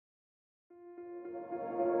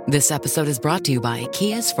This episode is brought to you by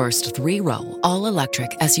Kia's first three-row, all-electric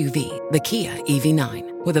SUV, the Kia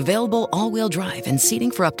EV9, with available all-wheel drive and seating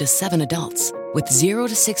for up to 7 adults, with 0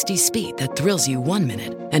 to 60 speed that thrills you 1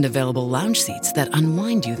 minute and available lounge seats that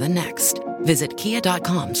unwind you the next. Visit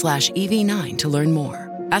kia.com/EV9 to learn more.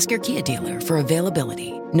 Ask your Kia dealer for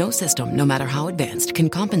availability. No system, no matter how advanced, can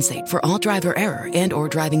compensate for all driver error and or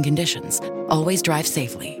driving conditions. Always drive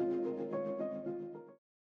safely.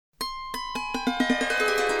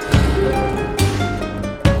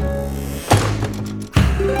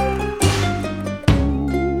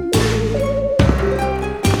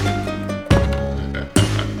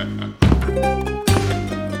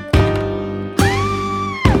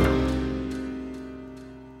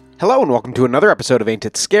 Hello and welcome to another episode of Ain't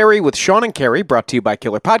It Scary with Sean and Carrie, brought to you by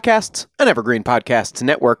Killer Podcasts, an Evergreen Podcasts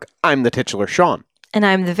network. I'm the titular Sean. And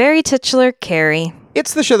I'm the very titular Carrie.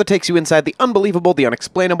 It's the show that takes you inside the unbelievable, the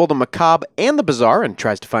unexplainable, the macabre, and the bizarre, and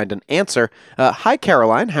tries to find an answer. Hi,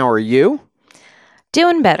 Caroline. How are you?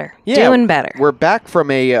 Doing better. Yeah, Doing better. We're back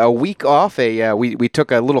from a week off. We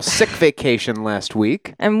took a little sick vacation last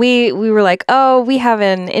week. And we were like, oh, we have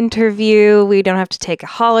an interview. We don't have to take a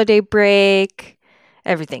holiday break.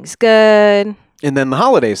 Everything's good. And then the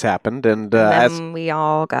holidays happened, and then we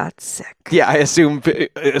all got sick. Yeah, I assume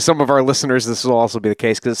some of our listeners, this will also be the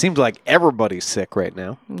case, because it seems like everybody's sick right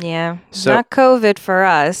now. Yeah, not COVID for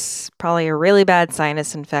us. Probably a really bad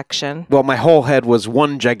sinus infection. Well, my whole head was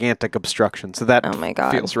one gigantic obstruction, so that oh my God.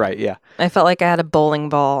 Feels right, yeah. I felt like I had a bowling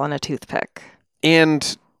ball on a toothpick.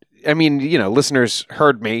 And I mean, you know, listeners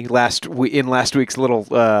heard me in last week's little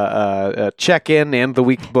check-in and the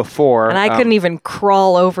week before. And I couldn't even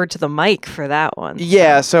crawl over to the mic for that one.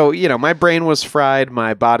 Yeah, so, you know, my brain was fried,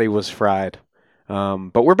 my body was fried.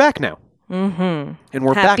 But we're back now. Mm-hmm. And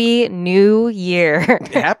we're Happy New Year.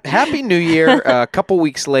 Happy New Year, a couple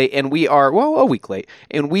weeks late, and we are, well, a week late.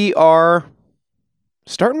 And we are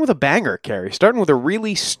starting with a banger, Carrie. Starting with a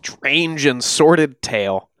really strange and sordid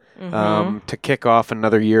tale. To kick off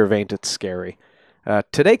another year of Ain't It Scary.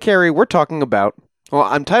 Today, Carrie, we're talking about, well,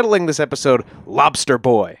 I'm titling this episode, Lobster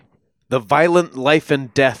Boy, the violent life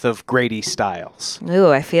and death of Grady Stiles.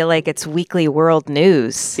 Ooh, I feel like it's weekly world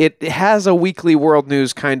news. It has a weekly world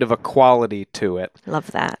news kind of a quality to it.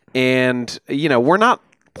 Love that. And, you know, we're not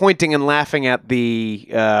pointing and laughing at the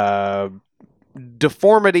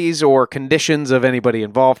deformities or conditions of anybody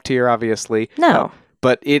involved here, obviously. No.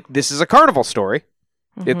 But this is a carnival story.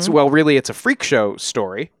 Mm-hmm. It's a freak show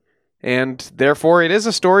story, and therefore it is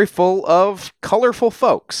a story full of colorful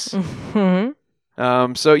folks.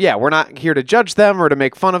 Mm-hmm. So yeah, we're not here to judge them or to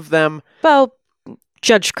make fun of them. Well,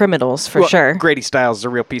 judge criminals for sure. Grady Stiles is a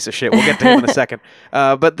real piece of shit. We'll get to him in a second.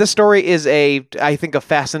 But this story is I think, a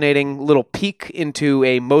fascinating little peek into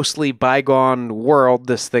a mostly bygone world.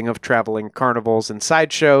 This thing of traveling carnivals and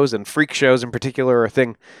sideshows and freak shows in particular are a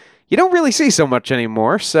thing you don't really see so much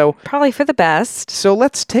anymore, so probably for the best. So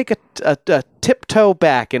let's take a tiptoe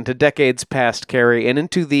back into decades past, Carrie, and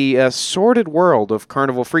into the sordid world of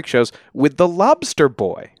carnival freak shows with the Lobster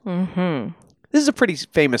Boy. Mm-hmm. This is a pretty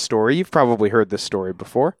famous story. You've probably heard this story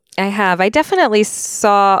before. I have. I definitely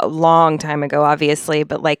saw a long time ago, obviously,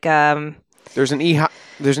 but like there's an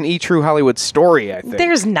E True Hollywood story, I think.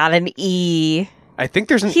 There's not an E. I think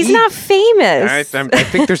there's an He's E. not famous. I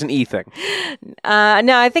think there's an E thing.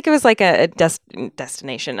 No, I think it was like a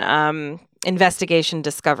destination, investigation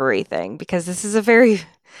discovery thing, because this is a very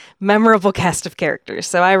memorable cast of characters.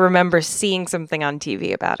 So I remember seeing something on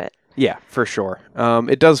TV about it. Yeah, for sure.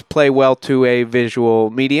 It does play well to a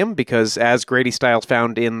visual medium because, as Grady Stiles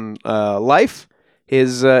found in life,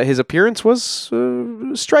 his appearance was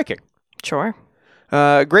striking. Sure.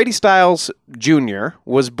 Grady Stiles Jr.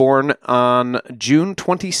 was born on June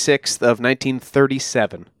 26th of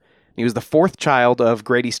 1937. He was the fourth child of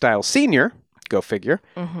Grady Stiles Sr., go figure,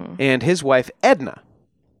 and his wife Edna.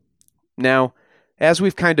 Now, as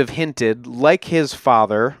we've kind of hinted, like his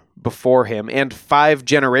father before him and 5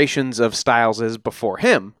 generations of Stileses before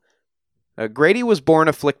him, Grady was born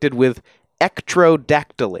afflicted with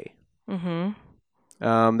ectrodactyly.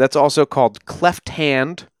 That's also called cleft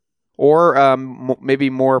hand, or maybe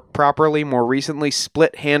more recently,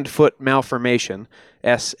 split hand-foot malformation,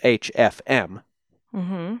 SHFM.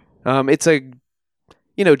 It's a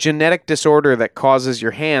genetic disorder that causes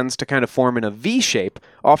your hands to kind of form in a V shape,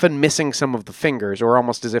 often missing some of the fingers, or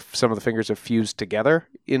almost as if some of the fingers have fused together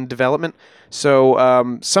in development.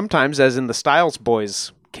 So sometimes, as in the Stiles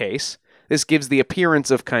boys' case, this gives the appearance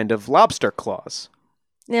of kind of lobster claws.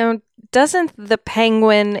 Now, doesn't the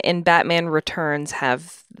Penguin in Batman Returns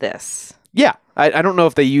have this? Yeah. I don't know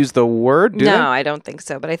if they use the word, do they? No, I don't think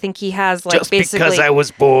so. But I think he has like Just basically because I was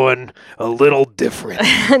born a little different.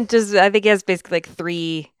 I think he has basically like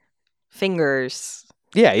 3 fingers.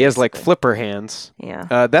 Yeah, he has like flipper hands.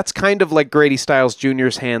 Yeah. That's kind of like Grady Stiles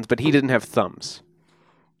Jr.'s hands, but he didn't have thumbs.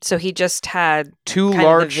 So he just had Two kind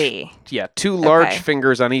large, of the V. yeah, 2 large Okay.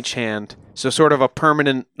 fingers on each hand. So sort of a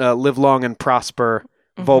permanent live long and prosper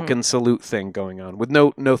Vulcan salute thing going on with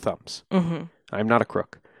no thumbs. Mm-hmm. I'm not a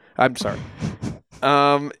crook. I'm sorry.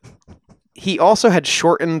 He also had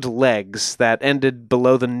shortened legs that ended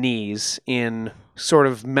below the knees in sort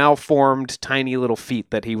of malformed tiny little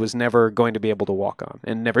feet that he was never going to be able to walk on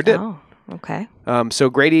and never did. Oh, okay. So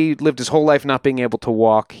Grady lived his whole life not being able to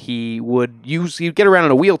walk. He'd get around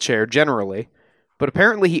in a wheelchair generally, but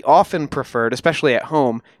apparently he often preferred, especially at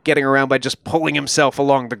home, getting around by just pulling himself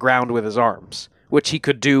along the ground with his arms, which he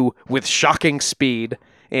could do with shocking speed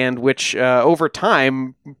and which over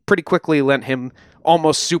time pretty quickly lent him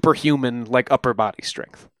almost superhuman like upper body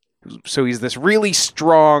strength. So he's this really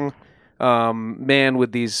strong man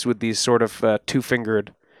with these sort of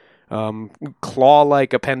 2-fingered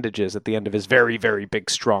claw-like appendages at the end of his very, very big,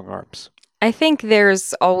 strong arms. I think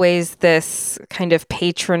there's always this kind of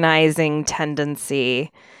patronizing tendency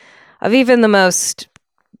of even the most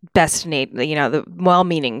the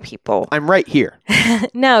well-meaning people. I'm right here.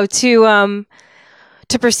 No, to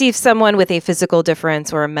perceive someone with a physical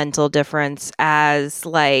difference or a mental difference as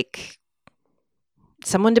like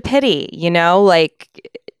someone to pity, like,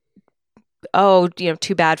 oh,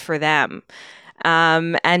 too bad for them.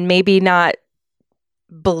 And maybe not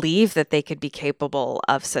believe that they could be capable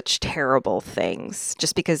of such terrible things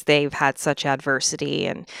just because they've had such adversity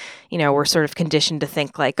and, we're sort of conditioned to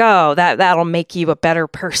think like, oh, that'll make you a better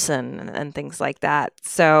person and things like that.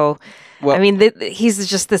 So, well, I mean, he's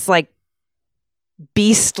just this like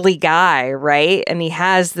beastly guy, right? And he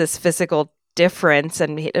has this physical difference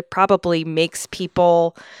and it probably makes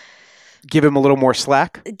people give him a little more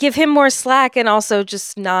slack. Give him more slack and also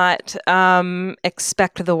just not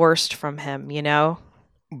expect the worst from him,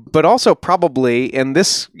 But also probably, and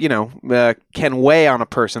this, can weigh on a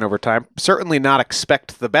person over time, certainly not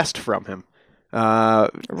expect the best from him.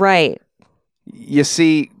 Right. You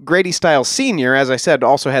see, Grady Stiles Sr., as I said,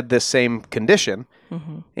 also had this same condition,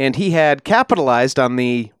 and he had capitalized on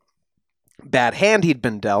the bad hand he'd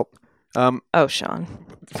been dealt. Sean.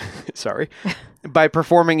 Sorry. By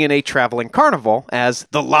performing in a traveling carnival as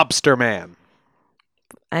the Lobster Man.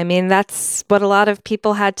 I mean, that's what a lot of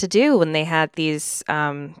people had to do when they had these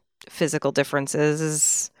physical differences,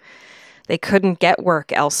 is they couldn't get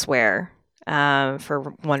work elsewhere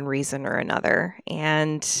for one reason or another.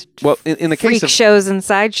 And well, in the case freak of shows and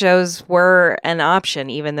sideshows were an option,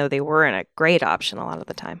 even though they weren't a great option a lot of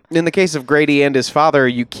the time. In the case of Grady and his father,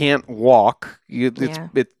 you can't walk. It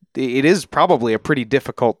is probably a pretty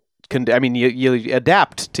difficult. You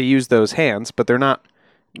adapt to use those hands, but they're not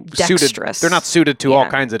dexterous. They're not suited to all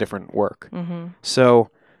kinds of different work. Mm-hmm. So,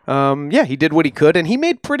 he did what he could, and he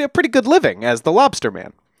made a pretty good living as the Lobster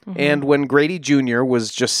Man. Mm-hmm. And when Grady Jr.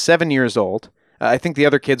 was just 7 years old, I think the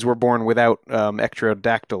other kids were born without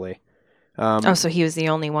ectrodactyly. So he was the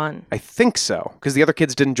only one. I think so, because the other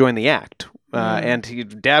kids didn't join the act.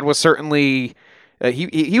 And Dad was certainly...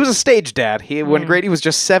 He was a stage dad. When Grady was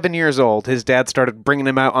just 7 years old, his dad started bringing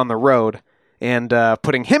him out on the road and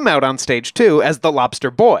putting him out on stage, too, as the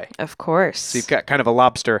Lobster Boy. Of course. So you've got kind of a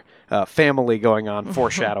lobster family going on,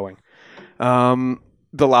 foreshadowing.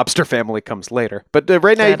 The Lobster family comes later. But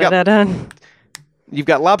right now you've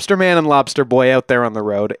got Lobster Man and Lobster Boy out there on the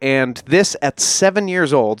road. And this, at 7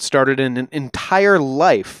 years old, started an entire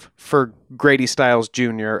life for Grady Stiles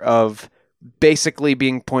Jr. of basically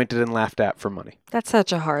being pointed and laughed at for money. That's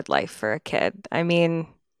such a hard life for a kid. I mean,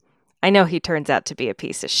 I know he turns out to be a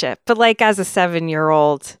piece of shit, but like as a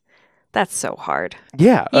 7-year-old, that's so hard.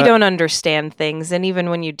 Yeah. You don't understand things. And even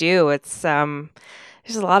when you do, it's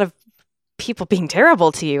there's a lot of people being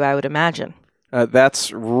terrible to you, I would imagine.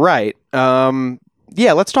 That's right.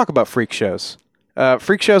 Let's talk about freak shows.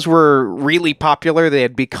 Freak shows were really popular. They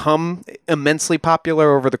had become immensely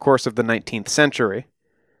popular over the course of the 19th century.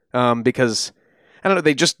 Because, I don't know,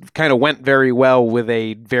 they just kind of went very well with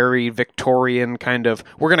a very Victorian kind of,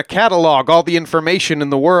 we're going to catalog all the information in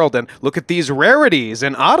the world and look at these rarities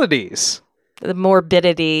and oddities. The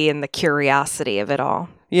morbidity and the curiosity of it all.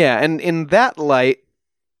 Yeah, and in that light,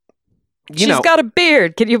 She's got a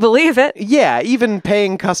beard. Can you believe it? Yeah, even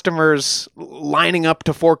paying customers lining up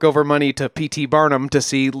to fork over money to P.T. Barnum to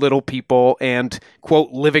see little people and,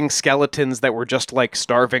 quote, living skeletons that were just like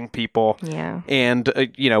starving people. Yeah. And,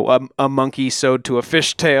 a monkey sewed to a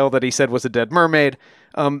fishtail that he said was a dead mermaid.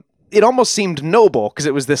 it almost seemed noble because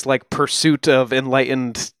it was this like pursuit of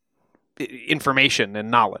enlightened information and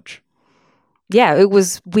knowledge. Yeah, it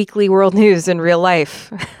was weekly world news in real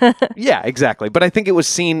life. Yeah, exactly. But I think it was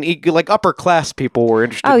seen, like upper class people were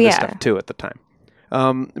interested in this stuff too at the time.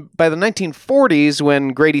 By the 1940s, when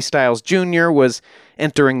Grady Stiles Jr. was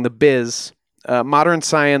entering the biz, modern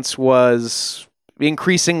science was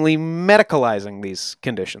increasingly medicalizing these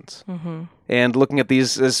conditions and looking at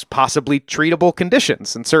these as possibly treatable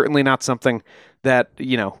conditions, and certainly not something that,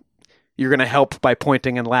 you're going to help by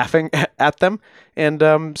pointing and laughing at them.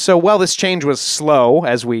 And so while this change was slow,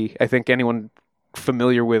 as I think anyone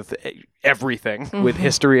familiar with everything, with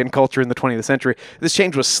history and culture in the 20th century, this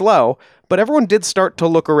change was slow, but everyone did start to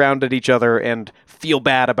look around at each other and feel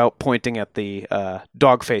bad about pointing at the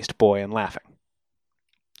dog-faced boy and laughing.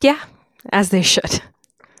 Yeah, as they should.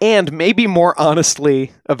 And maybe more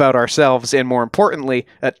honestly about ourselves, and more importantly,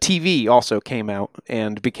 TV also came out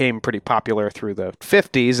and became pretty popular through the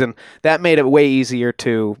 50s, and that made it way easier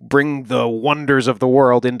to bring the wonders of the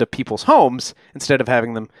world into people's homes instead of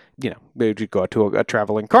having them, maybe go to a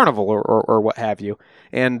traveling carnival or what have you.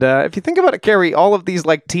 And if you think about it, Carrie, all of these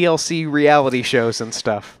like TLC reality shows and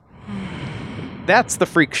stuff, that's the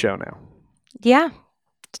freak show now. Yeah.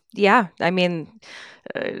 Yeah. I mean...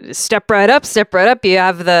 step right up. You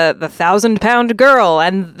have the 1,000-pound girl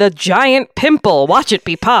and the giant pimple. Watch it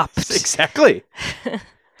be popped. Exactly.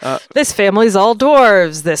 This family's all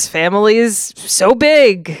dwarves. This family's so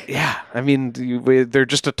big. Yeah, I mean, they're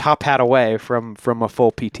just a top hat away from a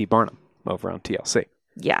full P.T. Barnum over on TLC.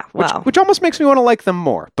 Yeah, wow. Which almost makes me want to like them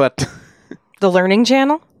more, but... The Learning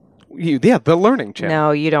Channel? The Learning Channel.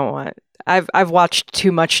 No, you don't want... I've watched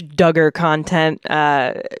too much Duggar content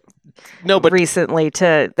recently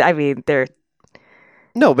they're...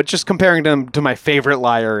 No, but just comparing them to my favorite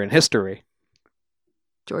liar in history.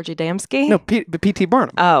 George Adamski? No, P.T.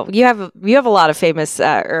 Barnum. Oh, you have a lot of famous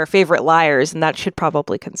or favorite liars, and that should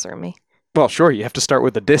probably concern me. Well, sure, you have to start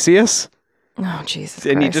with Odysseus. Oh, Jesus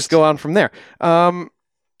And Christ. you just go on from there.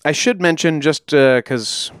 I should mention, just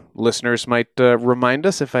because listeners might remind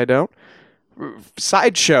us if I don't,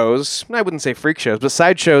 sideshows, I wouldn't say freak shows, but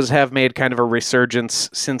sideshows have made kind of a resurgence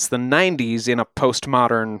since the 90s in a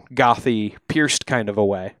postmodern, gothy, pierced kind of a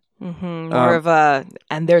way. More of a,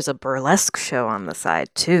 and there's a burlesque show on the side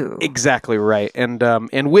too. Exactly right, and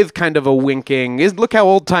with kind of a winking, look how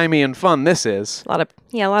old-timey and fun this is. A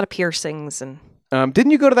lot of piercings and.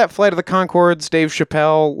 Didn't you go to that Flight of the Conchords, Dave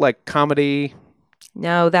Chappelle, like comedy?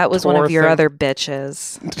 No, that was one of your other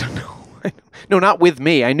bitches. No, not with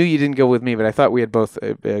me. I knew you didn't go with me, but I thought we had both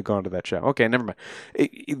gone to that show. Okay, never mind.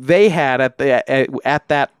 They had at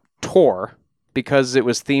that tour, because it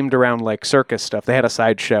was themed around like circus stuff, they had a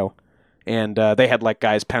sideshow, and they had like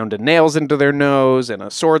guys pounding nails into their nose and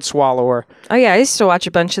a sword swallower. Oh yeah, I used to watch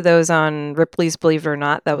a bunch of those on Ripley's Believe It or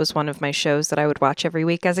Not. That was one of my shows that I would watch every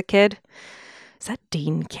week as a kid. Is that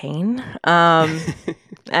Dean Cain?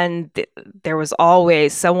 And there was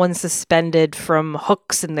always someone suspended from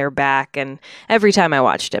hooks in their back. And every time I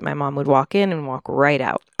watched it, my mom would walk in and walk right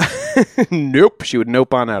out. Nope. She would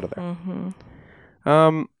nope on out of there.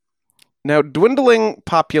 Mm-hmm. Now, dwindling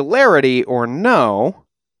popularity or no,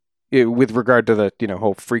 with regard to the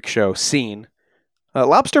whole freak show scene,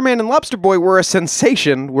 Lobster Man and Lobster Boy were a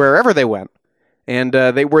sensation wherever they went. And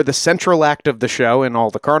they were the central act of the show in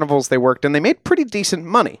all the carnivals they worked in. They made pretty decent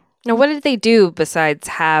money. Now, what did they do besides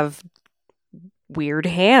have weird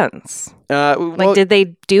hands? Did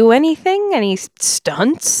they do anything? Any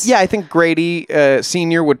stunts? Yeah, I think Grady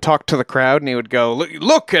Sr. would talk to the crowd, and he would go,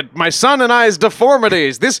 "Look at my son and I's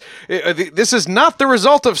deformities. This is not the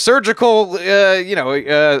result of surgical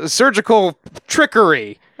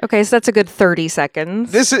trickery." Okay, so that's a good 30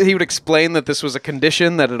 seconds. He would explain that this was a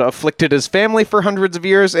condition that had afflicted his family for hundreds of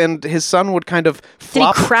years, and his son would kind of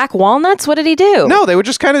flop. Did he crack walnuts? What did he do? No, they would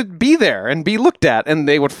just kind of be there and be looked at, and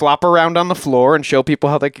they would flop around on the floor and show people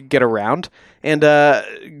how they could get around. And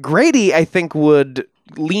Grady, I think, would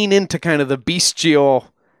lean into kind of the bestial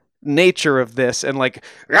nature of this and like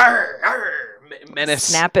menace.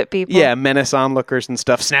 Snap at people? Yeah, menace onlookers and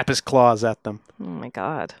stuff. Snap his claws at them. Oh my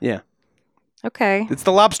God. Yeah. Okay. It's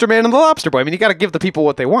the Lobster Man and the Lobster Boy. I mean, you got to give the people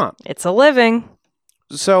what they want. It's a living.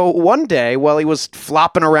 So one day, while he was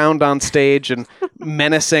flopping around on stage and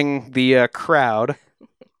menacing the crowd,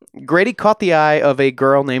 Grady caught the eye of a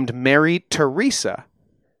girl named Mary Teresa.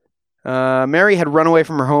 Mary had run away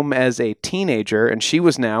from her home as a teenager, and she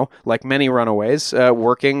was now, like many runaways,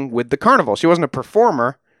 working with the carnival. She wasn't a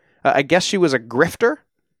performer. I guess she was a grifter.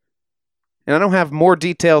 And I don't have more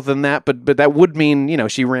detail than that, but that would mean,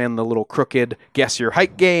 she ran the little crooked guess your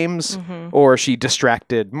height games, or she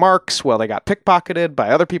distracted marks while they got pickpocketed by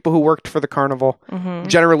other people who worked for the carnival.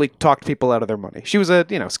 Generally talked people out of their money. She was a,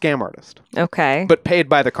 scam artist. Okay. But paid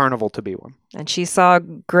by the carnival to be one. And she saw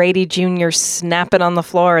Grady Jr. snapping on the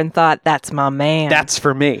floor and thought, that's my man. That's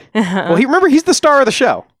for me. Well, he's the star of the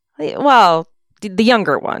show. Well, the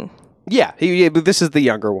younger one. Yeah, this is the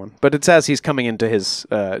younger one, but it says he's coming into his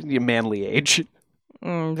manly age.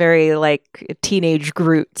 Very like a teenage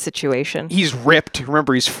Groot situation. He's ripped.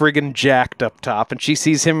 Remember, he's friggin' jacked up top, and she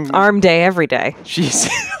sees him... Arm day every day.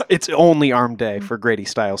 It's only arm day for Grady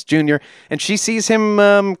Stiles Jr., and she sees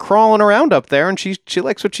him crawling around up there, and she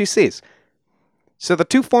likes what she sees. So the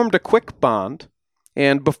two formed a quick bond,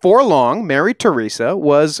 and before long, Mary Teresa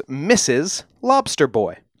was Mrs. Lobster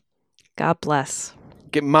Boy. God bless.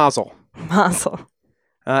 Get mazel. Mazel.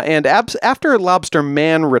 And after Lobster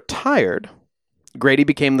Man retired, Grady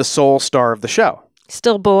became the sole star of the show.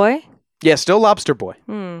 Still boy? Yeah, still Lobster Boy.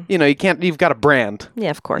 You've got a brand. Yeah,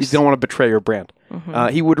 of course. You don't want to betray your brand.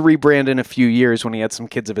 He would rebrand in a few years when he had some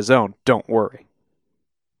kids of his own. Don't worry.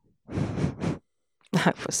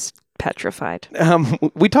 I was petrified.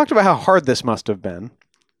 We talked about how hard this must have been.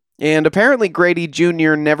 And apparently Grady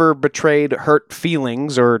Jr. never betrayed hurt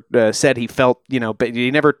feelings or said he felt, but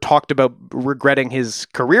he never talked about regretting his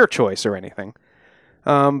career choice or anything.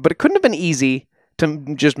 But it couldn't have been easy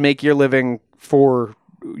to just make your living for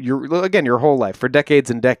your whole life, for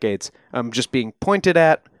decades and decades, just being pointed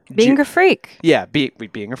at. Being a freak. Yeah,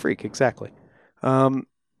 being a freak, exactly. And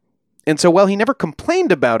so while he never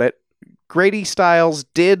complained about it, Grady Stiles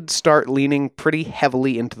did start leaning pretty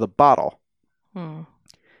heavily into the bottle.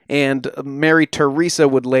 And Mary Teresa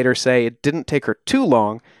would later say it didn't take her too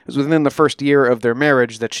long. It was within the first year of their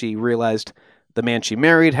marriage that she realized the man she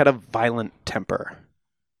married had a violent temper.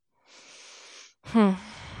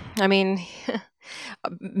 I mean,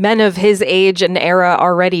 men of his age and era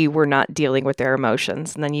already were not dealing with their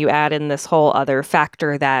emotions. And then you add in this whole other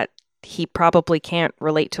factor that he probably can't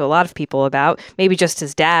relate to a lot of people about. Maybe just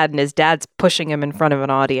his dad, and his dad's pushing him in front of an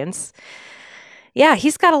audience. Yeah,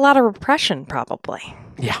 he's got a lot of repression, probably.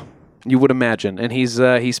 Yeah, you would imagine. And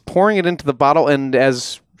he's pouring it into the bottle, and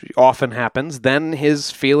as often happens, then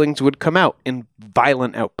his feelings would come out in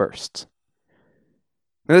violent outbursts.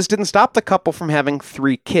 Now, this didn't stop the couple from having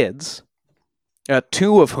 3 kids,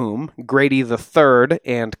 2 of whom, Grady III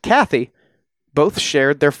and Kathy, both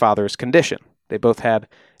shared their father's condition. They both had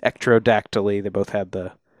ectrodactyly. They both had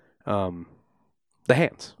the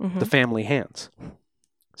hands, the family hands.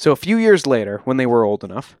 So a few years later, when they were old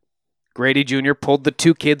enough, Grady Jr. pulled the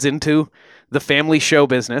 2 kids into the family show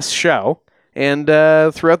business, and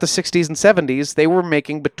throughout the 60s and 70s, they were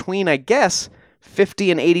making between, I guess, 50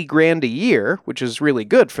 and 80 grand a year, which is really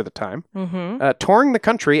good for the time, touring the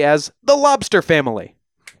country as the Lobster Family.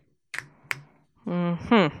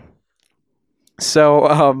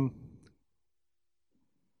 So,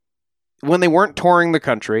 when they weren't touring the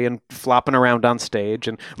country and flopping around on stage,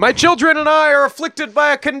 and my children and I are afflicted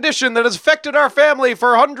by a condition that has affected our family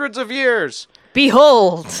for hundreds of years.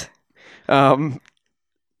 Behold!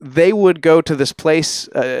 They would go to this place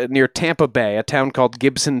near Tampa Bay, a town called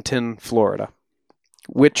Gibsonton, Florida.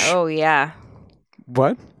 Which... Oh, yeah.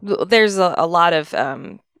 What? There's a lot of...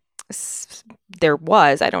 there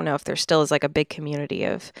was, I don't know if there still is, like a big community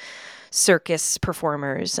of circus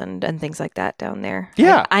performers and things like that down there.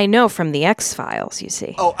 Yeah. I know from the X-Files, you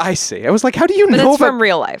see. Oh, I see. I was like, how do you but know it's from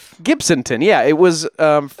real life. Gibsonton, yeah. It was...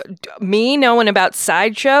 Me knowing about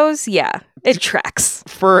sideshows, yeah, it tracks.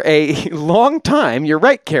 For a long time, you're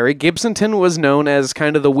right, Carrie, Gibsonton was known as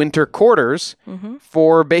kind of the winter quarters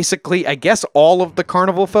for basically, I guess, all of the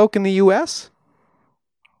carnival folk in the U.S.,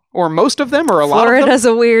 or most of them, or a lot of them. Florida's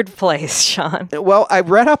a weird place, Sean. Well, I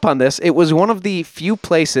read up on this. It was one of the few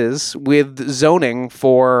places with zoning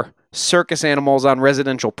for circus animals on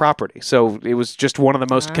residential property. So it was just one of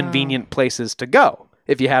the most convenient places to go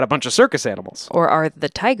if you had a bunch of circus animals. Or are the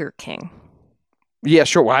Tiger King? Yeah,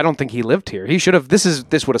 sure. Well, I don't think he lived here. He should have. This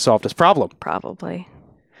would have solved his problem. Probably.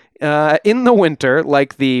 In the winter,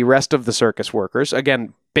 like the rest of the circus workers,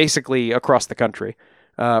 again, basically across the country,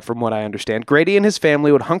 from what I understand, Grady and his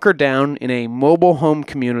family would hunker down in a mobile home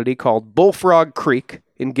community called Bullfrog Creek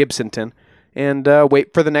in Gibsonton and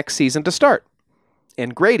wait for the next season to start.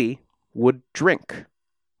 And Grady would drink.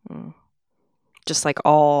 Just like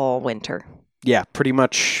all winter. Yeah, pretty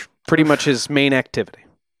much his main activity.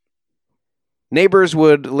 Neighbors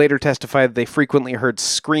would later testify that they frequently heard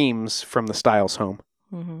screams from the Stiles home.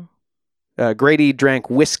 Grady drank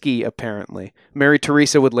whiskey, apparently. Mary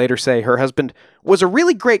Teresa would later say her husband was a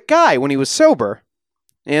really great guy when he was sober,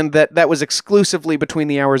 and that was exclusively between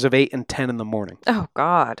the hours of 8 and 10 in the morning. Oh,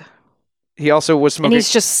 God. He also was smoking... And he's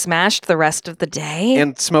just smashed the rest of the day?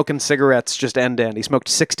 And smoking cigarettes just end to end. He smoked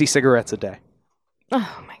 60 cigarettes a day.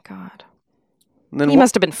 Oh, my God. And then he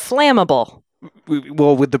must have been flammable.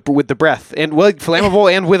 Well, with the breath. And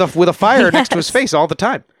flammable and with a fire Yes. next to his face all the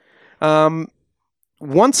time.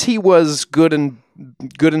 Once he was good and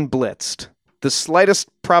blitzed, the slightest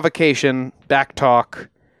provocation, backtalk,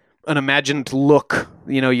 an imagined look,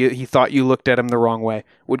 he thought you looked at him the wrong way,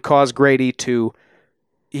 would cause Grady to...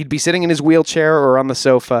 He'd be sitting in his wheelchair or on the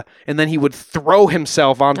sofa, and then he would throw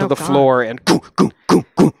himself onto the floor and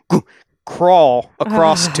crawl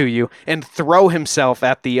across to you and throw himself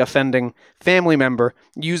at the offending family member,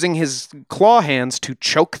 using his claw hands to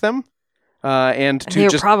choke them. And to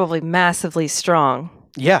they're probably massively strong.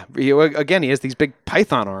 Yeah. Again, he has these big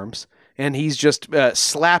python arms, and he's just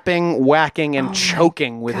slapping, whacking, and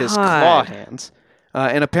choking with his claw hands.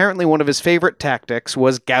 And apparently one of his favorite tactics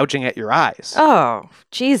was gouging at your eyes. Oh,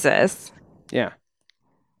 Jesus. Yeah.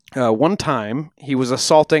 One time, he was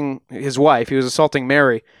assaulting his wife, he was assaulting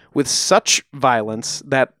Mary, with such violence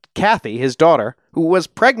that Kathy, his daughter, who was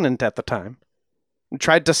pregnant at the time,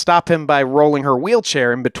 tried to stop him by rolling her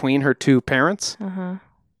wheelchair in between her two parents. Uh-huh.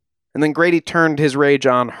 And then Grady turned his rage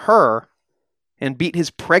on her and beat his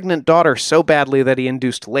pregnant daughter so badly that he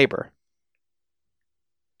induced labor.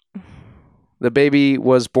 The baby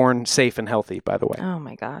was born safe and healthy, by the way. Oh,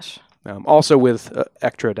 my gosh. Also with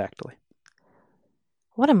ectrodactyly.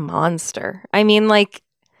 What a monster. I mean, like,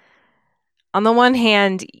 on the one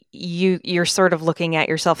hand, you're sort of looking at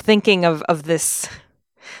yourself, thinking of this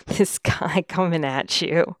guy coming at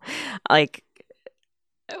you, like,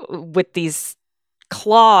 with these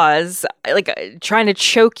claws, like, trying to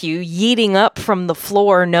choke you, yeeting up from the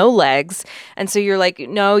floor, no legs. And so you're like,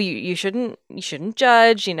 no, you shouldn't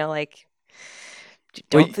judge, like...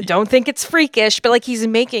 Don't think it's freakish, but like he's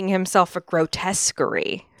making himself a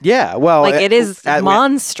grotesquerie. Yeah, well, like it is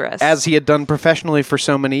monstrous, as he had done professionally for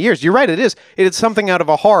so many years. You're right, it is. It is something out of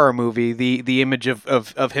a horror movie. The image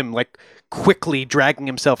of him like quickly dragging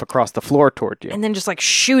himself across the floor toward you, and then just like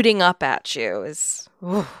shooting up at you is,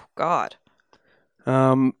 oh God. By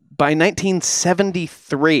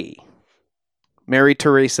 1973, Mary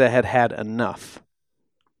Teresa had enough.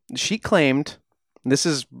 She claimed, this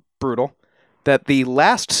is brutal, that the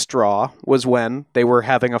last straw was when they were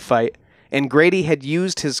having a fight and Grady had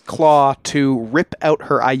used his claw to rip out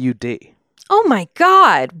her IUD. Oh my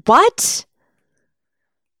God, what?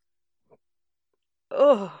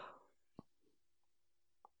 Ugh.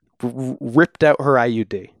 Ripped out her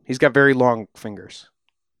IUD. He's got very long fingers.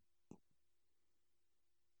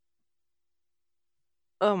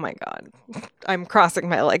 Oh my God. I'm crossing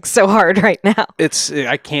my legs so hard right now.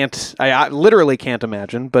 I literally can't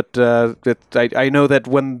imagine, but I know that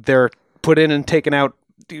when they're put in and taken out,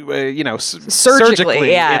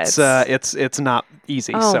 surgically, yeah, it's not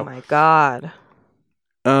easy. Oh my God.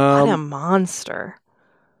 What a monster.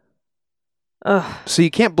 Ugh. So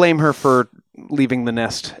you can't blame her for leaving the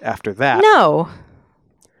nest after that. No.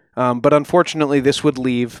 But unfortunately, this would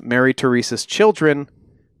leave Mary Teresa's children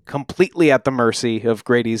completely at the mercy of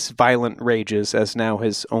Grady's violent rages as now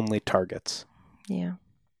his only targets. Yeah.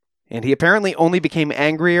 And he apparently only became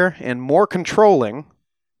angrier and more controlling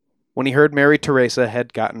when he heard Mary Teresa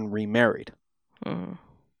had gotten remarried. Mm.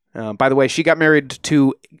 By the way, she got married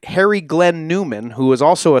to Harry Glenn Newman, who was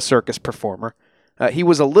also a circus performer. He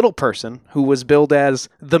was a little person who was billed as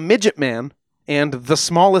the Midget Man and the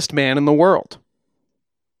smallest man in the world.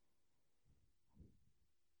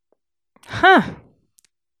 Huh.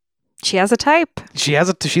 She has a type. She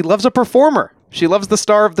loves a performer. She loves the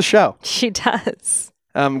star of the show. She does.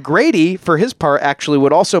 Grady, for his part, actually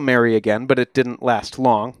would also marry again, but it didn't last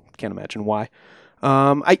long. Can't imagine why.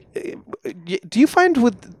 Do you find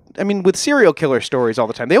with serial killer stories all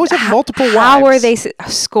the time, they always have multiple wives? How are they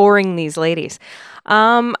scoring these ladies?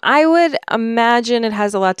 I would imagine it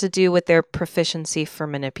has a lot to do with their proficiency for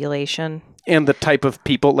manipulation. And the type of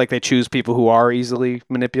people, like they choose people who are easily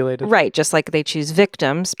manipulated? Right, just like they choose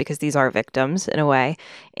victims, because these are victims in a way.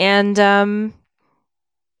 And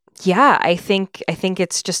yeah, I think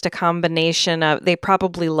it's just a combination of, they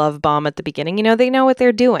probably love bomb at the beginning. They know what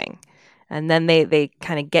they're doing. And then they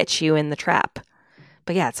kind of get you in the trap.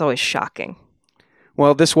 But yeah, it's always shocking.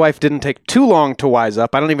 Well, this wife didn't take too long to wise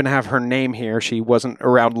up. I don't even have her name here. She wasn't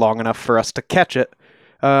around long enough for us to catch it.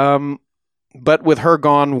 But with her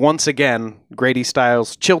gone, once again, Grady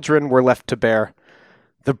Stiles' children were left to bear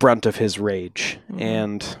the brunt of his rage. Mm-hmm.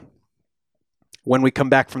 And when we come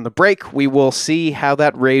back from the break, we will see how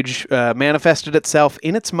that rage manifested itself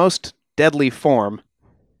in its most deadly form.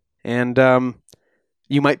 And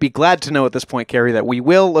you might be glad to know at this point, Carrie, that we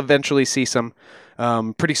will eventually see some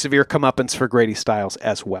pretty severe comeuppance for Grady Stiles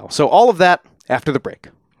as well. So all of that after the break.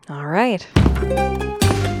 All right.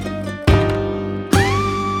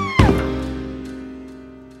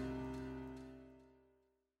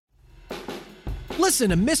 Listen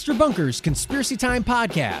to Mr. Bunker's Conspiracy Time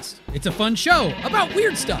podcast. It's a fun show about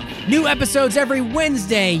weird stuff. New episodes every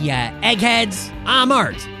Wednesday, ya eggheads. I'm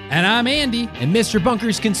Art. And I'm Andy. And Mr.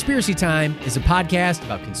 Bunker's Conspiracy Time is a podcast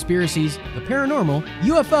about conspiracies, the paranormal,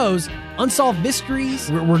 UFOs, unsolved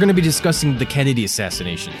mysteries. We're going to be discussing the Kennedy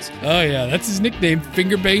assassinations. Oh, yeah, that's his nickname,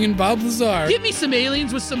 Finger Banging Bob Lazar. Give me some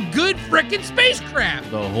aliens with some good frickin'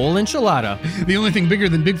 spacecraft. The whole enchilada. The only thing bigger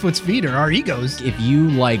than Bigfoot's feet are our egos. If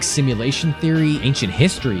you like simulation theory, ancient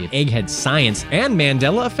history, egghead science, and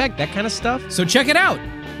Mandela effect, that kind of stuff. So check it out.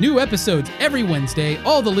 New episodes every Wednesday.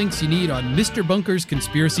 All the links you need on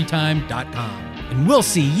MrBunkersConspiracyTime.com. And we'll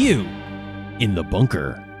see you in the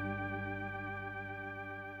bunker.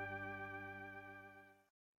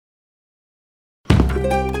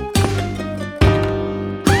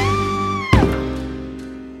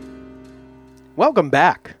 Welcome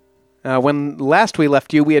back. When last we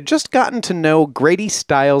left you, we had just gotten to know Grady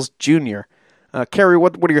Stiles Jr. Carrie,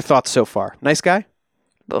 what are your thoughts so far? Nice guy?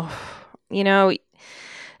 You know,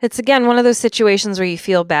 it's again one of those situations where you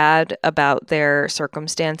feel bad about their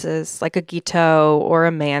circumstances, like a Guiteau or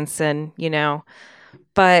a Manson, you know.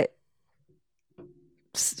 But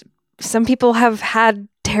some people have had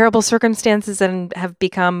terrible circumstances and have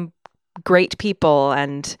become great people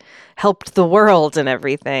and helped the world and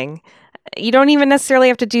everything. You don't even necessarily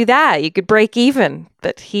have to do that. You could break even.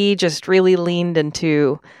 But he just really leaned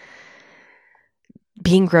into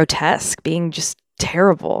being grotesque, being just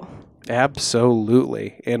terrible.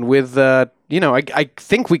 Absolutely. And with, I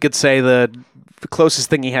think we could say the closest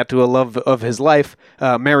thing he had to a love of his life,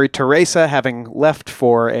 Mary Teresa, having left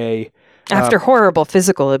for after horrible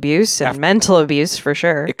physical abuse and mental abuse, for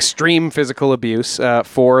sure. Extreme physical abuse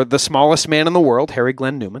for the smallest man in the world, Harry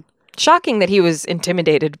Glenn Newman. Shocking that he was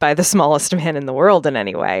intimidated by the smallest man in the world in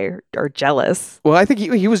any way, or jealous. Well, I think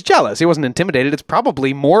he was jealous. He wasn't intimidated. It's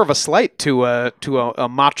probably more of a slight to a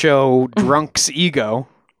macho drunk's ego.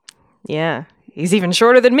 Yeah, he's even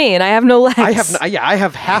shorter than me, and I have no legs. I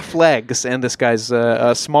have half legs, and this guy's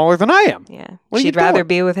smaller than I am. Yeah, she'd rather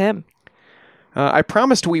be with him. I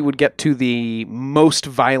promised we would get to the most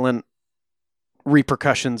violent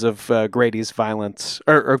repercussions of Grady's violence,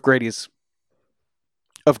 or Grady's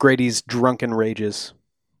drunken rages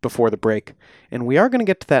before the break. And we are going to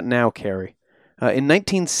get to that now, Carrie. In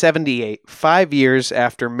 1978, 5 years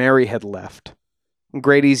after Mary had left,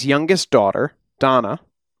 Grady's youngest daughter, Donna,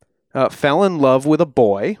 fell in love with a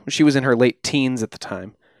boy. She was in her late teens at the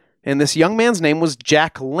time. And this young man's name was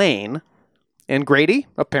Jack Lane. And Grady,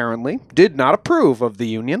 apparently, did not approve of the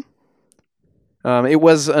union. It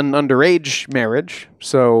was an underage marriage,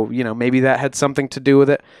 so, maybe that had something to do with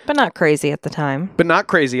it. But not crazy at the time.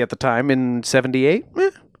 In 78.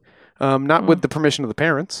 Not with the permission of the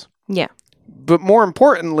parents. Yeah. But more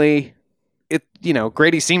importantly,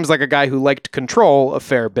 Grady seems like a guy who liked control a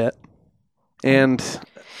fair bit. And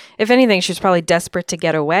if anything, she was probably desperate to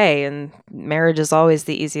get away, and marriage is always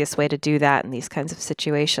the easiest way to do that in these kinds of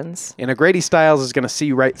situations. And Grady Stiles is going to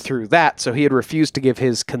see right through that, so he had refused to give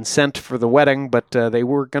his consent for the wedding, but they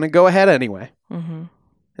were going to go ahead anyway. Mm-hmm.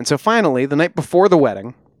 And so finally, the night before the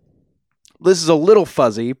wedding, this is a little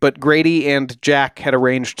fuzzy, but Grady and Jack had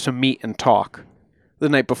arranged to meet and talk the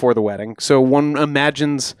night before the wedding. So one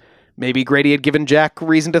imagines maybe Grady had given Jack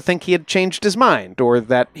reason to think he had changed his mind, or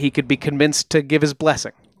that he could be convinced to give his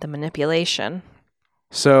blessing. The manipulation.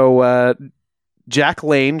 So Jack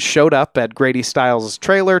Lane showed up at Grady Stiles'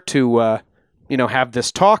 trailer to, have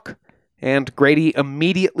this talk, and Grady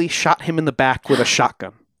immediately shot him in the back with a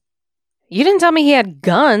shotgun. You didn't tell me he had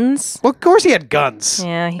guns. Well, of course he had guns.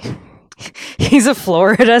 Yeah, he's a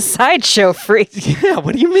Florida sideshow freak. Yeah,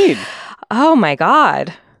 what do you mean? Oh my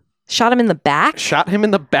God. Shot him in the back? Shot him in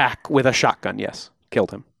the back with a shotgun, yes. Killed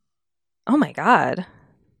him. Oh my God.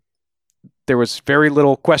 There was very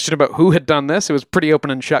little question about who had done this. It was a pretty open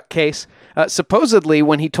and shut case. Supposedly,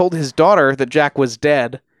 when he told his daughter that Jack was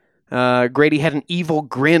dead, Grady had an evil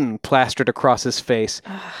grin plastered across his face.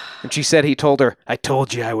 And she said he told her, "I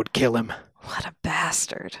told you I would kill him." What a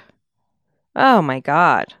bastard. Oh my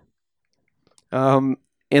God.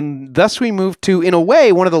 And thus we move to, in a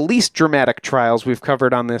way, one of the least dramatic trials we've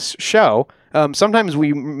covered on this show. Sometimes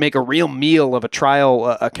we make a real meal of a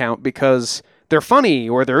trial account because they're funny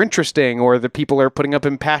or they're interesting or the people are putting up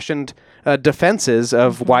impassioned defenses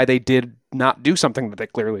of why they did not do something that they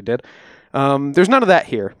clearly did. There's none of that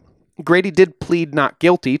here. Grady did plead not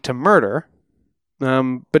guilty to murder,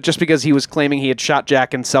 but just because he was claiming he had shot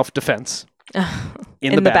Jack in self-defense.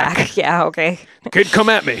 in the back. Yeah, okay. Kid, come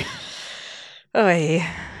at me. Oy.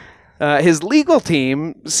 His legal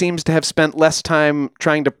team seems to have spent less time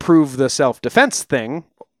trying to prove the self-defense thing,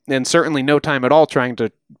 and certainly no time at all trying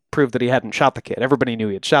to prove that he hadn't shot the kid. Everybody knew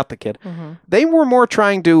he had shot the kid. Mm-hmm. They were more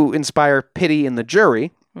trying to inspire pity in the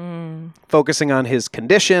jury, focusing on his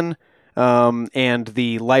condition and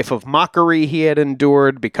the life of mockery he had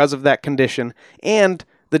endured because of that condition, and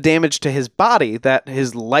the damage to his body that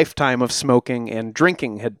his lifetime of smoking and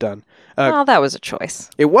drinking had done. Well, that was a choice.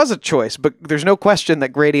 It was a choice, but there's no question that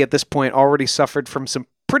Grady at this point already suffered from some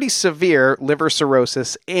pretty severe liver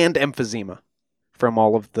cirrhosis and emphysema from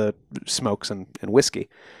all of the smokes and whiskey.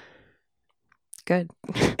 Good.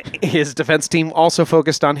 His defense team also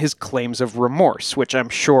focused on his claims of remorse, which I'm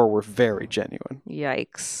sure were very genuine.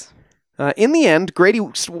 Yikes. In the end,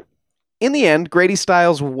 Grady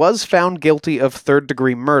Stiles was found guilty of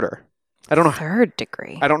third-degree murder. I don't know. Third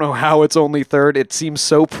degree. I don't know how it's only third. It seems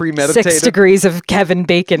so premeditated. 6 degrees of Kevin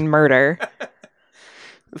Bacon murder.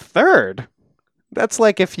 Third? That's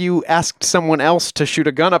like if you asked someone else to shoot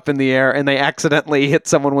a gun up in the air and they accidentally hit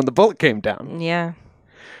someone when the bullet came down. Yeah.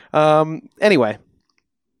 Anyway,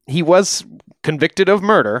 he was convicted of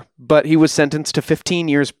murder, but he was sentenced to 15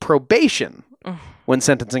 years probation when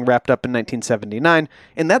sentencing wrapped up in 1979,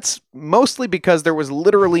 and that's mostly because there was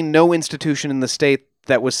literally no institution in the state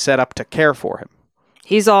that was set up to care for him.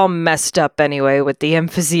 He's all messed up anyway with the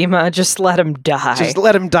emphysema. Just let him die. Just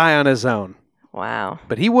let him die on his own. Wow.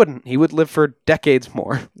 But he wouldn't. He would live for decades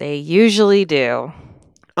more. They usually do.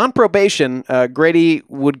 On probation, Grady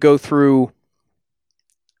would go through,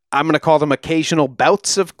 I'm going to call them occasional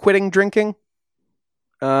bouts of quitting drinking.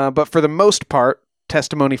 But for the most part,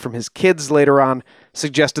 testimony from his kids later on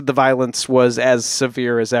suggested the violence was as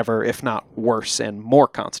severe as ever, if not worse and more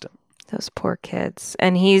constant. Those poor kids.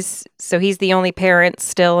 And he's the only parent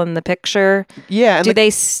still in the picture? Yeah. And do they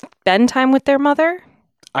spend time with their mother?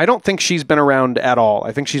 I don't think she's been around at all.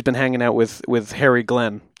 I think she's been hanging out with Harry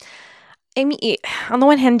Glenn. I mean, on the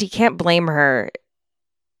one hand, you can't blame her.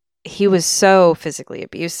 He was so physically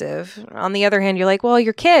abusive. On the other hand, you're like, well,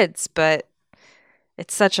 you're kids, but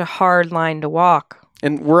it's such a hard line to walk.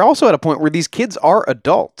 And we're also at a point where these kids are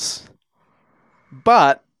adults.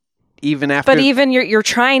 But even you're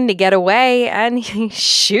trying to get away, and he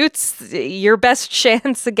shoots your best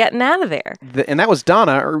chance of getting out of there. And that was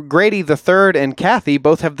Donna. Grady the third and Kathy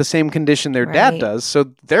both have the same condition their dad does,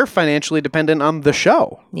 so they're financially dependent on the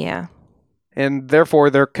show. Yeah. And therefore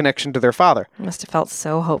their connection to their father. Must have felt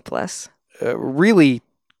so hopeless. Really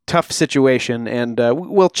tough situation, and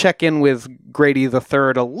we'll check in with Grady the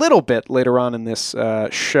third a little bit later on in this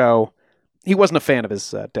show. He wasn't a fan of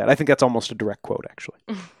his dad. I think that's almost a direct quote, actually.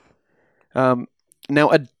 Now,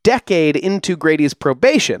 a decade into Grady's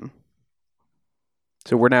probation,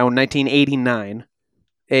 so we're now in 1989,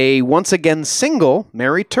 a once again single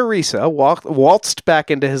Mary Teresa waltzed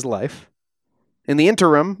back into his life. In the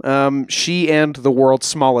interim, she and the world's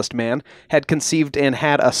smallest man had conceived and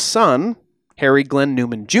had a son, Harry Glenn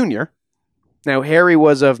Newman Jr. Now, Harry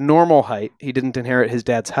was of normal height. He didn't inherit his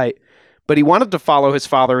dad's height, but he wanted to follow his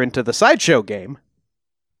father into the sideshow game.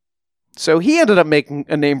 So he ended up making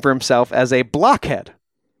a name for himself as a blockhead.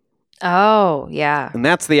 Oh, yeah. And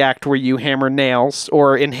that's the act where you hammer nails,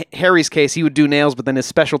 or in Harry's case, he would do nails, but then his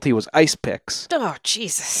specialty was ice picks. Oh,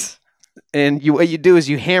 Jesus. And what you do is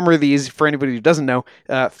you hammer these, for anybody who doesn't know,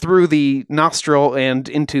 through the nostril and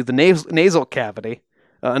into the nasal cavity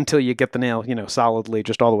until you get the nail, solidly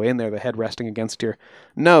just all the way in there, the head resting against your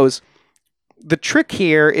nose. The trick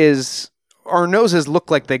here is our noses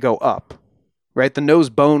look like they go up. Right? The nose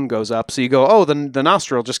bone goes up, so you go, oh, the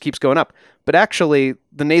nostril just keeps going up. But actually,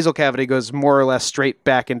 the nasal cavity goes more or less straight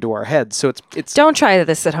back into our heads. So it's. Don't try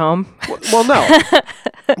this at home. Well, no.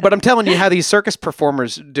 But I'm telling you how these circus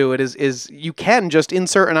performers do it is you can just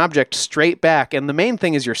insert an object straight back, and the main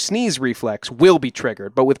thing is your sneeze reflex will be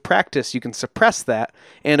triggered. But with practice, you can suppress that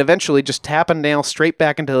and eventually just tap a nail straight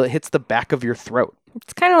back until it hits the back of your throat.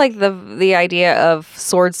 It's kind of like the idea of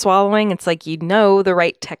sword swallowing. It's like the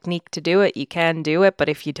right technique to do it. You can do it, but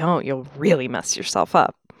if you don't, you'll really mess yourself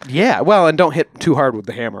up. Yeah, well, and don't hit too hard with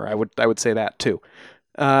the hammer. I would say that too.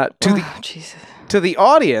 Jesus. To the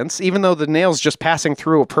audience, even though the nail's just passing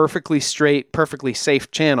through a perfectly straight, perfectly safe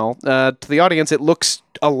channel, to the audience, it looks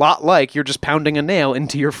a lot like you're just pounding a nail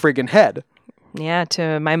into your friggin' head. Yeah,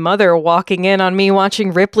 to my mother walking in on me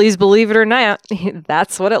watching Ripley's Believe It or Not,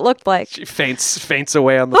 that's what it looked like. She faints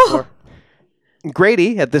away on the floor.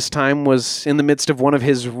 Grady, at this time, was in the midst of one of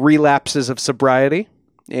his relapses of sobriety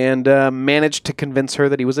and managed to convince her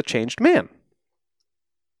that he was a changed man.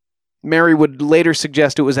 Mary would later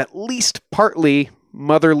suggest it was at least partly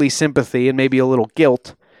motherly sympathy and maybe a little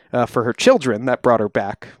guilt for her children that brought her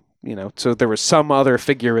back. So there was some other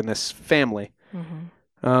figure in this family.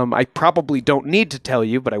 Mm-hmm. I probably don't need to tell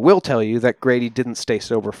you, but I will tell you that Grady didn't stay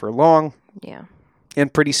sober for long. Yeah.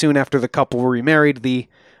 And pretty soon after the couple were remarried, the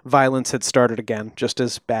violence had started again, just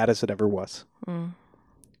as bad as it ever was. Mm.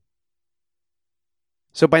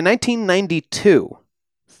 So by 1992,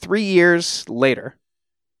 3 years later,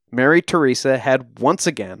 Mary Teresa had once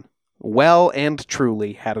again, well and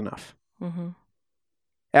truly, had enough. Mm-hmm.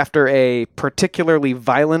 After a particularly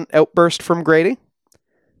violent outburst from Grady,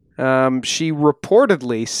 she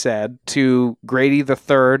reportedly said to Grady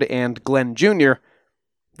III and Glenn Jr.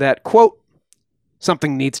 that, quote,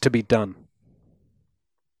 something needs to be done.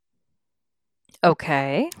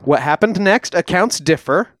 Okay. What happened next? Accounts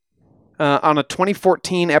differ. On a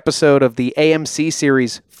 2014 episode of the AMC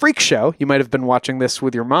series Freak Show, you might have been watching this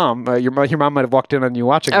with your mom. Your mom might have walked in on you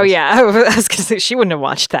watching this. Oh, yeah. I was going to say, she wouldn't have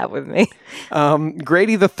watched that with me.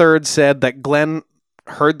 Grady III said that Glenn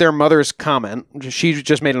heard their mother's comment. She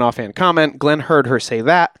just made an offhand comment. Glenn heard her say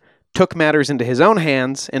that, took matters into his own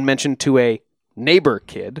hands, and mentioned to a neighbor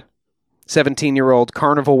kid, 17-year-old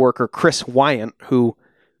carnival worker Chris Wyant, who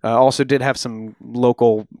also did have some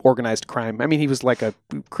local organized crime. I mean, he was like a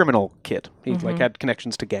criminal kid. He had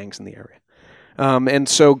connections to gangs in the area. And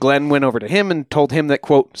so Glenn went over to him and told him that,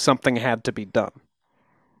 quote, something had to be done.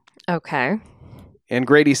 Okay. And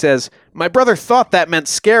Grady says, my brother thought that meant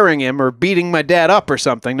scaring him or beating my dad up or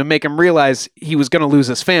something to make him realize he was going to lose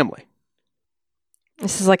his family.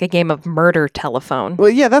 This is like a game of murder telephone. Well,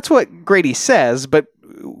 yeah, that's what Grady says. But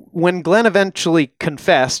when Glenn eventually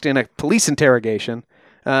confessed in a police interrogation,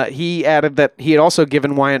 he added that he had also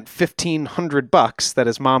given Wyant $1,500 that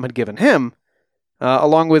his mom had given him,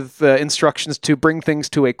 along with instructions to bring things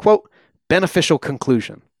to a, quote, beneficial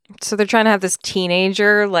conclusion. So they're trying to have this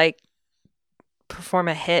teenager, perform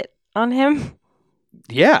a hit on him?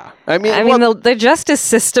 Yeah. I mean, the justice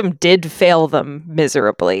system did fail them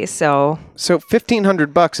miserably, so... So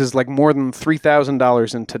 $1,500 is like more than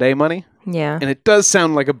 $3,000 in today money. Yeah. And it does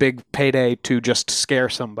sound like a big payday to just scare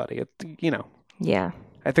somebody. Yeah.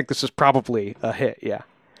 I think this is probably a hit, yeah.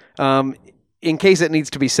 In case it needs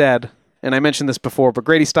to be said, and I mentioned this before, but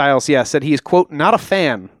Grady Stiles, said he is, quote, not a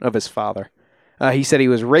fan of his father. He said he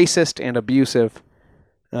was racist and abusive.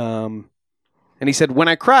 And he said, when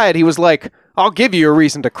I cried, he was like, I'll give you a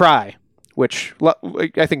reason to cry, which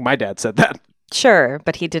I think my dad said that. Sure,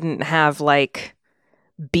 but he didn't have,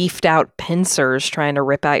 beefed out pincers trying to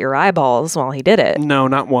rip out your eyeballs while he did it. No,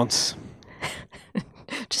 not once.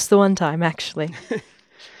 Just the one time, actually.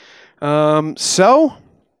 So,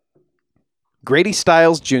 Grady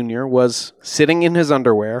Stiles Jr. was sitting in his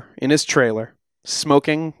underwear in his trailer,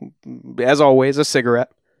 smoking, as always, a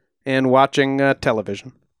cigarette, and watching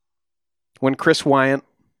television, when Chris Wyant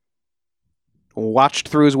watched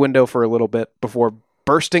through his window for a little bit before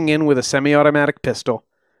bursting in with a semi-automatic pistol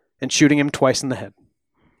and shooting him twice in the head.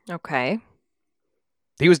 Okay.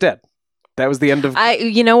 He was dead. That was the end of...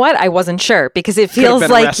 You know what? I wasn't sure because it feels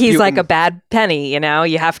like he's like a bad penny,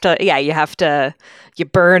 You have to, you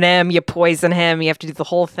burn him, you poison him, you have to do the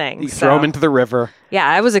whole thing. You throw him into the river. Yeah,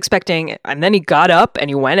 I was expecting, and then he got up and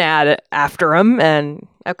he went after him, and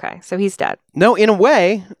okay, so he's dead. No, in a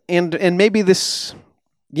way, and maybe this...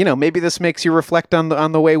 maybe this makes you reflect on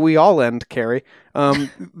the way we all end, Carrie.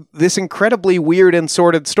 This incredibly weird and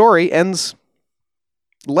sordid story ends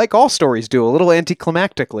like all stories do, a little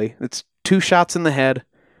anticlimactically. It's 2 shots in the head,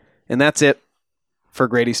 and that's it for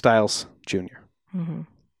Grady Stiles Jr. Mm-hmm.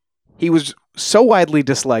 He was so widely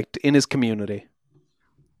disliked in his community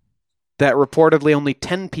that reportedly only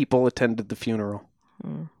 10 people attended the funeral.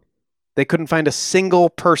 Mm. They couldn't find a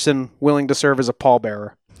single person willing to serve as a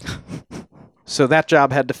pallbearer. So that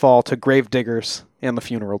job had to fall to grave diggers and the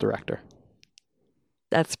funeral director.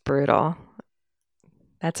 That's brutal.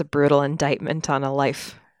 That's a brutal indictment on a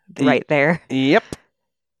life right there. Yep.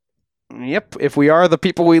 If we are the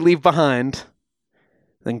people we leave behind,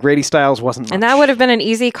 then Grady Stiles wasn't much. And that would have been an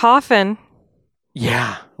easy coffin.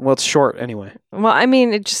 Yeah. Well, it's short anyway. Well, I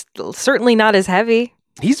mean, it's just certainly not as heavy.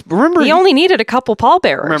 He only needed a couple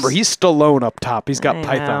pallbearers. Remember, he's Stallone up top. He's got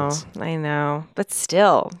pythons. I know. But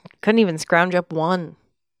still, couldn't even scrounge up one.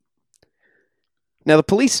 Now, the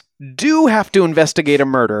police do have to investigate a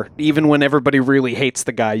murder, even when everybody really hates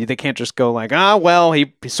the guy. They can't just go like, well,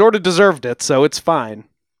 he sort of deserved it, so it's fine.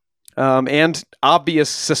 And obvious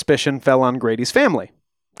suspicion fell on Grady's family,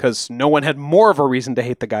 because no one had more of a reason to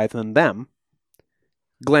hate the guy than them.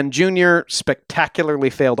 Glenn Jr.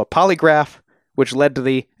 spectacularly failed a polygraph, which led to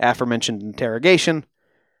the aforementioned interrogation,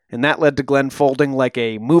 And that led to Glenn folding like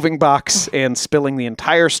a moving box and spilling the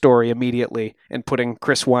entire story immediately and putting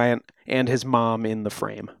Chris Wyant and his mom in the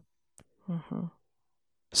frame. Mm-hmm.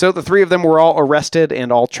 So the three of them were all arrested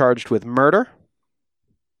and all charged with murder.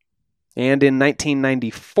 And in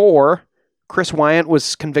 1994, Chris Wyant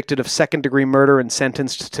was convicted of second-degree murder and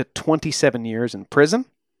sentenced to 27 years in prison.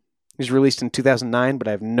 He was released in 2009, but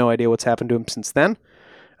I have no idea what's happened to him since then.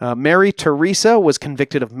 Mary Teresa was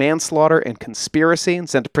convicted of manslaughter and conspiracy and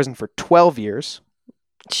sent to prison for 12 years.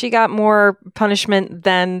 She got more punishment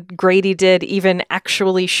than Grady did even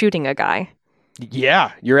actually shooting a guy.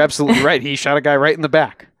 Yeah, you're absolutely right. He shot a guy right in the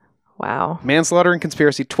back. Wow. Manslaughter and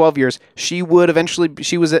conspiracy, 12 years. She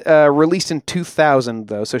was released in 2000,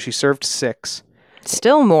 though, so she served 6.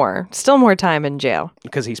 Still more time in jail.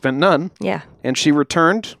 Because he spent none. Yeah. And she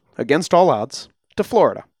returned, against all odds, to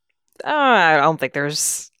Florida. I don't think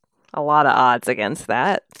there's a lot of odds against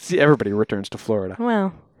that. See, everybody returns to Florida.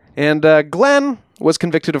 Well. And Glenn was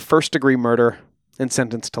convicted of first-degree murder and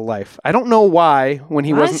sentenced to life. I don't know why, when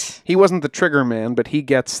he wasn't the trigger man, but he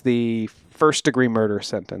gets the first-degree murder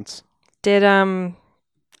sentence. Did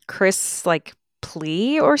Chris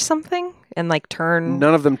plea or something and turn?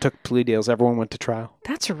 None of them took plea deals. Everyone went to trial.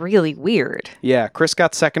 That's really weird. Yeah, Chris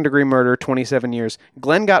got second-degree murder, 27 years.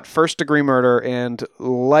 Glenn got first-degree murder and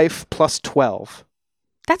life plus 12.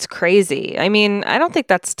 That's crazy. I mean, I don't think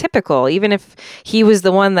that's typical. Even if he was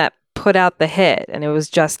the one that put out the hit and it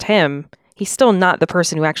was just him, he's still not the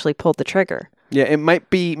person who actually pulled the trigger. Yeah, it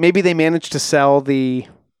might be, maybe they managed to sell the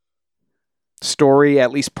story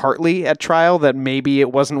at least partly at trial that maybe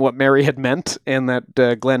it wasn't what Mary had meant and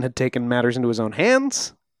that Glenn had taken matters into his own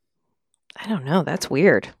hands. I don't know. That's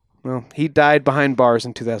weird. Well, he died behind bars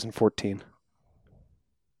in 2014.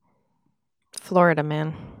 Florida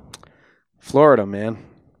man.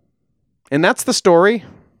 And that's the story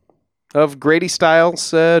of Grady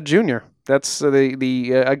Stiles Jr. That's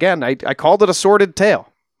again, I called it a sordid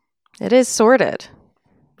tale. It is sordid.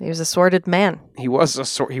 He was a sordid man. He was a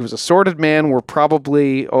sordid man. We're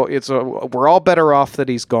probably we're all better off that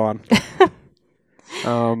he's gone.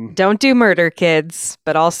 Don't do murder, kids,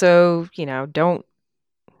 but also, don't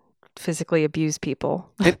physically abuse people.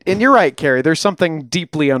 And you're right, Carrie. There's something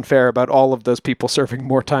deeply unfair about all of those people serving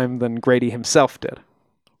more time than Grady himself did.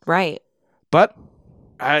 Right. But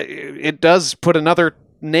it does put another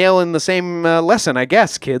nail in the same lesson, I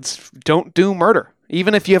guess, kids. Don't do murder,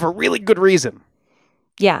 even if you have a really good reason.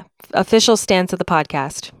 Yeah, official stance of the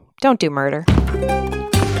podcast. Don't do murder.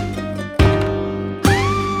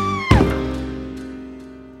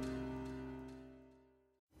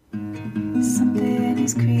 Something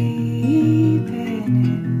is creeping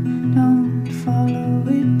in. Don't follow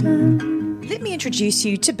it down. Let me introduce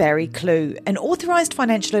you to Barry Clew, an authorised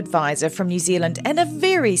financial advisor from New Zealand and a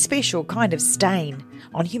very special kind of stain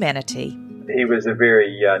on humanity. He was a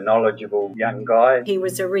very knowledgeable young guy. He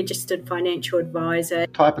was a registered financial advisor.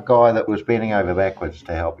 Type of guy that was bending over backwards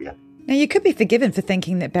to help you. Now, you could be forgiven for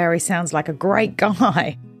thinking that Barry sounds like a great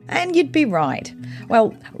guy. And you'd be right.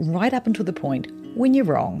 Well, right up until the point when you're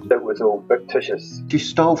wrong. It was all fictitious. You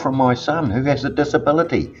stole from my son who has a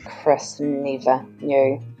disability. Chris never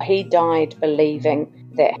knew. He died believing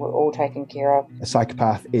that we're all taken care of. A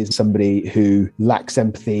psychopath is somebody who lacks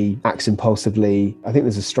empathy, acts impulsively. I think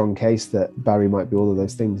there's a strong case that Barry might be all of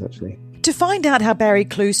those things, actually. To find out how Barry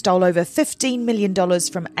Clew stole over $15 million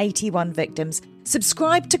from 81 victims,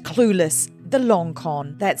 subscribe to Clueless, The Long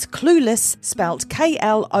Con. That's Clueless, spelt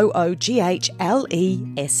Klooghless.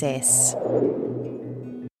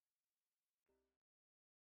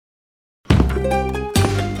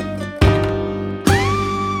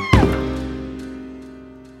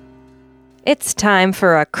 It's time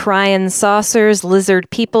for a Cryin' Saucers, Lizard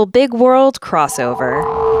People, Big World crossover.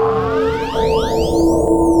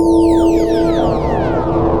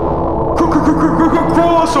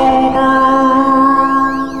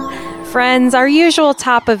 Friends, our usual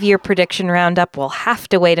top-of-year prediction roundup will have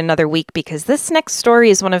to wait another week because this next story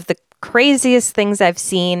is one of the craziest things I've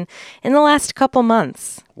seen in the last couple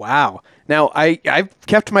months. Wow. Now, I've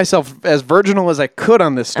kept myself as virginal as I could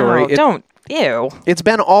on this story. Ew. It's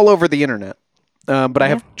been all over the internet, but I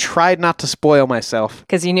have tried not to spoil myself.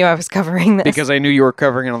 Because you knew I was covering this. Because I knew you were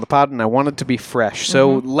covering it on the pod, and I wanted to be fresh.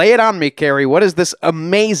 So lay it on me, Carrie. What is this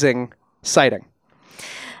amazing sighting?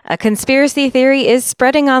 A conspiracy theory is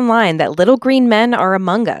spreading online that little green men are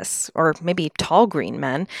among us, or maybe tall green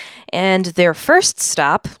men, and their first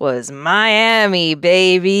stop was Miami,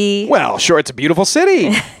 baby. Well, sure, it's a beautiful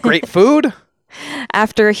city. Great food.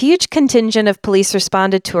 After a huge contingent of police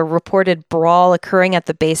responded to a reported brawl occurring at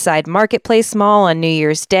the Bayside Marketplace Mall on New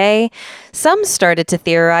Year's Day, some started to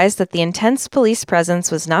theorize that the intense police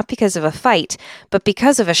presence was not because of a fight, but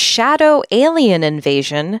because of a shadow alien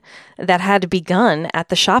invasion that had begun at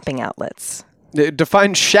the shopping outlets.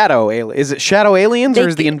 Define shadow alien. Is it shadow aliens or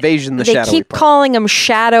is the invasion the shadowy They keep calling them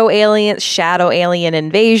shadow alien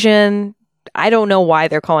invasion. I don't know why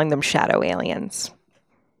they're calling them shadow aliens.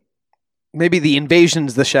 Maybe the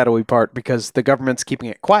invasion's the shadowy part because the government's keeping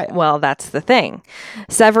it quiet. Well, that's the thing.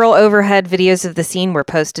 Several overhead videos of the scene were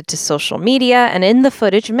posted to social media, and in the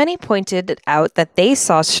footage, many pointed out that they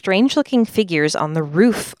saw strange-looking figures on the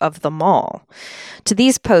roof of the mall. To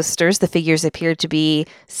these posters, the figures appeared to be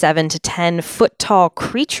 7 to 10 foot tall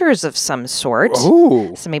creatures of some sort.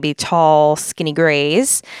 Ooh. So maybe tall, skinny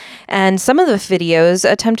grays. And some of the videos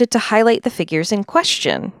attempted to highlight the figures in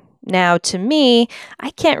question. Now, to me,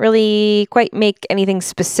 I can't really quite make anything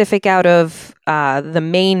specific out of the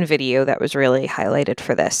main video that was really highlighted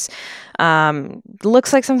for this.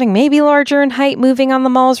 Looks like something maybe larger in height moving on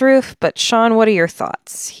the mall's roof. But Sean, what are your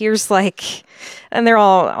thoughts? Here's and they're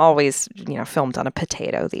all always, filmed on a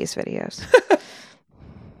potato, these videos.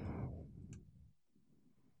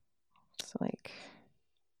 It's like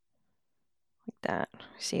that.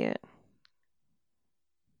 See it?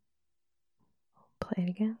 Play it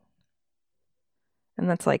again. And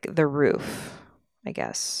that's like the roof, I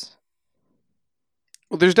guess.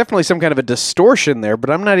 Well, there's definitely some kind of a distortion there, but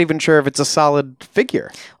I'm not even sure if it's a solid figure.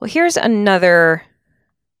 Well, here's another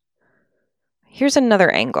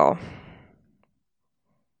angle.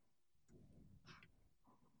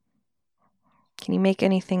 Can you make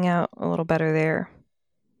anything out a little better there?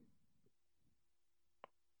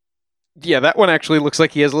 Yeah, that one actually looks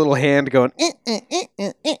like he has a little hand going.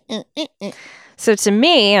 So to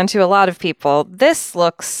me, and to a lot of people, this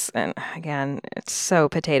looks, and again, it's so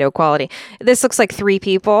potato quality. This looks like 3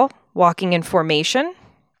 people walking in formation.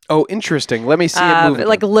 Oh, interesting. Let me see it move.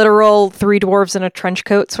 Like literal 3 dwarves in a trench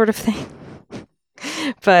coat sort of thing.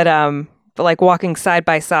 but like walking side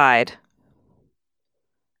by side.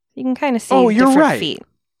 You can kind of see different feet,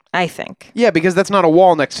 I think. Yeah, because that's not a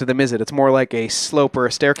wall next to them, is it? It's more like a slope or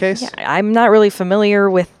a staircase? Yeah, I'm not really familiar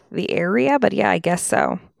with the area, but yeah, I guess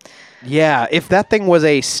so. Yeah, if that thing was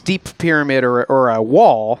a steep pyramid or a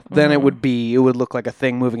wall, then it would look like a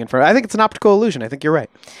thing moving in front. I think it's an optical illusion. I think you're right.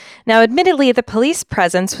 Now, admittedly, the police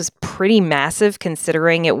presence was pretty massive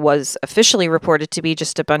considering it was officially reported to be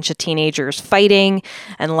just a bunch of teenagers fighting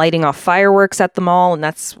and lighting off fireworks at the mall, and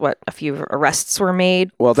that's what a few arrests were made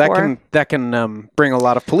Well, for. that can bring a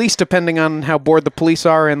lot of police depending on how bored the police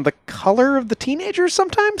are and the color of the teenagers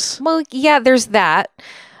sometimes. Well, yeah, there's that.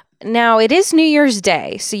 Now, it is New Year's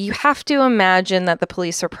Day, so you have to imagine that the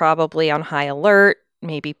police are probably on high alert,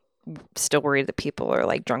 maybe still worried that people are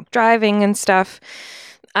like drunk driving and stuff.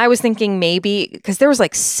 I was thinking maybe, because there was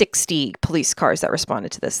like 60 police cars that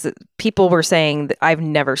responded to this. People were saying that I've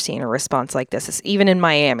never seen a response like this, even in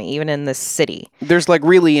Miami, even in this city. There's like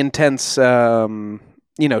really intense,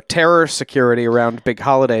 terror security around big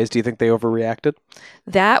holidays. Do you think they overreacted?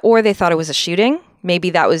 That, or they thought it was a shooting.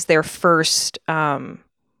 Maybe that was their first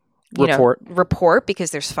report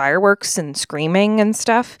because there's fireworks and screaming and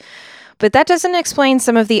stuff. But that doesn't explain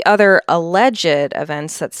some of the other alleged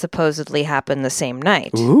events that supposedly happened the same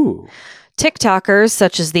night. Ooh. TikTokers,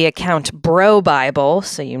 such as the account Bro Bible,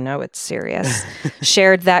 so you know it's serious,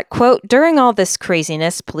 shared that, quote, during all this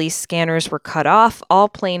craziness, police scanners were cut off, all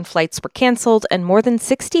plane flights were canceled, and more than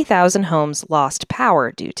 60,000 homes lost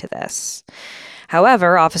power due to this.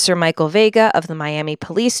 However, Officer Michael Vega of the Miami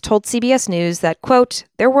Police told CBS News that, quote,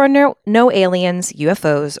 there were no aliens,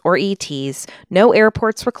 UFOs, or ETs, no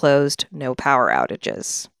airports were closed, no power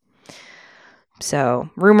outages. So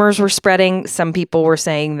rumors were spreading. Some people were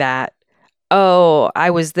saying that, oh, I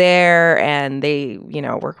was there and they,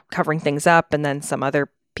 were covering things up. And then some other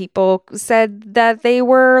people said that they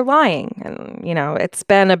were lying. And, it's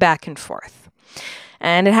been a back and forth.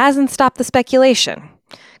 And it hasn't stopped the speculation.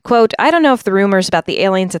 Quote, I don't know if the rumors about the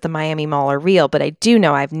aliens at the Miami Mall are real, but I do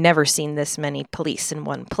know I've never seen this many police in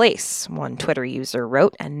one place, one Twitter user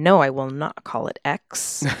wrote, and no, I will not call it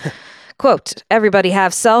X. Quote, everybody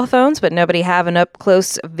have cell phones, but nobody have an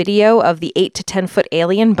up-close video of the 8 to 10-foot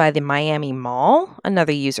alien by the Miami Mall,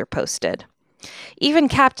 another user posted. Even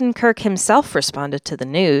Captain Kirk himself responded to the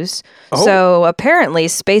news. Oh. So apparently,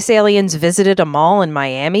 space aliens visited a mall in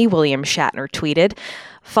Miami, William Shatner tweeted,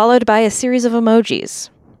 followed by a series of emojis.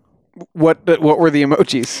 What were the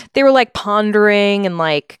emojis? They were like pondering and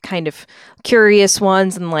like kind of curious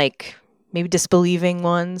ones and like maybe disbelieving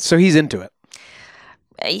ones. So he's into it.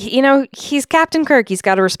 he's Captain Kirk. He's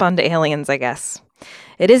got to respond to aliens, I guess.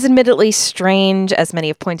 It is admittedly strange, as many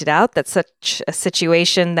have pointed out, that such a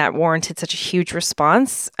situation that warranted such a huge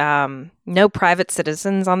response. No private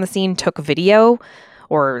citizens on the scene took video,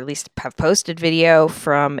 or at least have posted video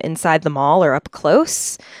from inside the mall or up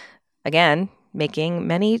close. Again, making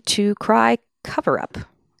many to cry cover-up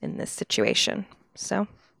in this situation. So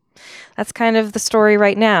that's kind of the story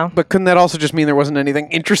right now. But couldn't that also just mean there wasn't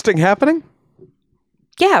anything interesting happening?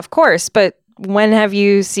 Yeah, of course. But when have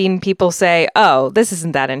you seen people say, oh, this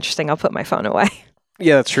isn't that interesting, I'll put my phone away?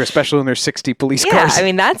 Yeah, that's true, especially when there's 60 police Yeah, cars. I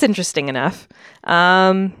mean, that's interesting enough.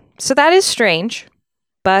 So that is strange,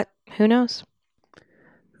 but who knows?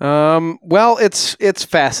 Well, it's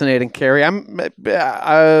fascinating, Carrie.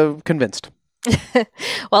 I'm convinced.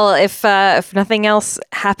 Well, if nothing else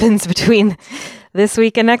happens between this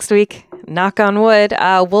week and next week, knock on wood,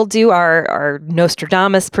 we'll do our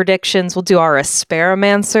Nostradamus predictions. We'll do our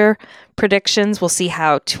Asparamancer predictions. We'll see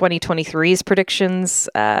how 2023's predictions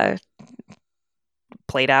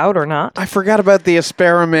played out or not. I forgot about the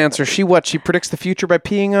Asparamancer. She predicts the future by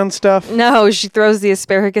peeing on stuff? No, she throws the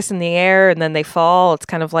asparagus in the air and then they fall. It's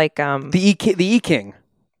kind of like the E-King.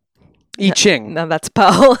 I Ching. No, that's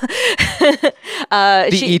Poe. I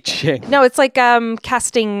Ching. No, it's like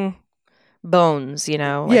casting bones,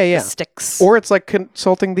 like the sticks. Or it's like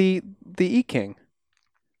consulting the I King.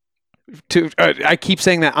 I keep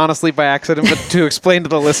saying that honestly by accident, but to explain to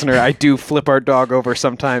the listener, I do flip our dog over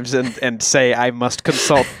sometimes and say I must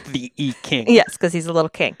consult the I King. Yes, because he's a little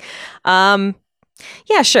king. Yeah,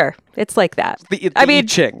 sure. It's like that. I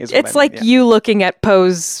Ching is what it's like you looking at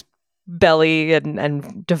Poe's belly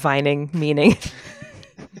and divining meaning,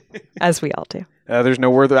 as we all do. There's no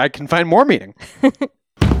word that I can find more meaning.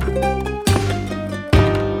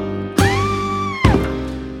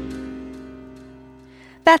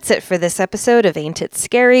 That's it for this episode of Ain't It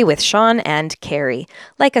Scary with Sean and Carrie.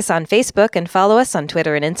 Like us on Facebook and follow us on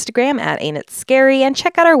Twitter and Instagram at Ain't It Scary, and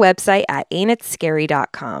check out our website at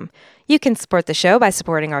ain'titscary.com. You can support the show by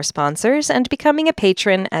supporting our sponsors and becoming a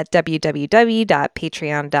patron at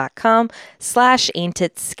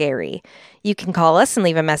www.patreon.com/ain'titscary. You can call us and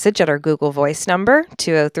leave a message at our Google Voice number,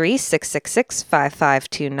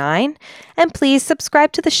 203-666-5529. And please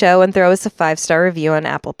subscribe to the show and throw us a 5-star review on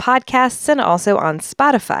Apple Podcasts and also on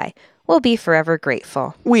Spotify. We'll be forever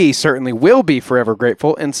grateful. We certainly will be forever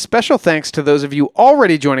grateful, and special thanks to those of you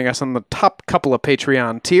already joining us on the top couple of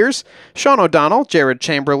Patreon tiers: Sean O'Donnell, Jared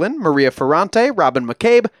Chamberlain, Maria Ferrante, Robin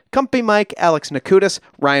McCabe, Cumpy Mike, Alex Nakutis,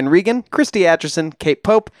 Ryan Regan, Christy Atchison, Kate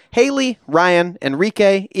Pope, Haley, Ryan,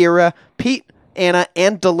 Enrique, Ira, Pete, Anna,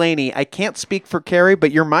 and Delaney. I can't speak for Carrie,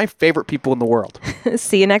 but you're my favorite people in the world.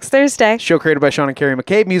 See you next Thursday. Show created by Sean and Carrie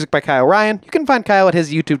McCabe, music by Kyle Ryan. You can find Kyle at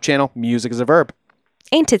his YouTube channel, Music is a Verb.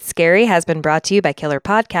 Ain't It Scary has been brought to you by Killer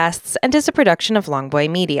Podcasts and is a production of Longboy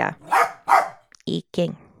Media.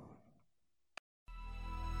 King.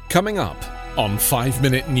 Coming up on 5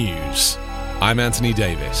 Minute News, I'm Anthony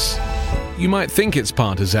Davis. You might think it's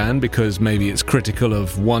partisan because maybe it's critical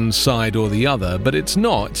of one side or the other, but it's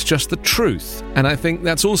not. It's just the truth. And I think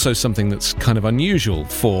that's also something that's kind of unusual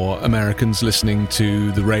for Americans listening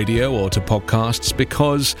to the radio or to podcasts,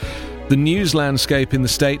 because the news landscape in the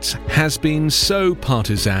States has been so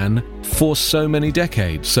partisan for so many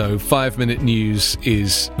decades. So 5 Minute News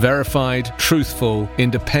is verified, truthful,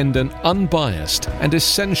 independent, unbiased, and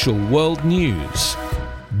essential world news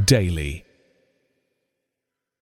daily.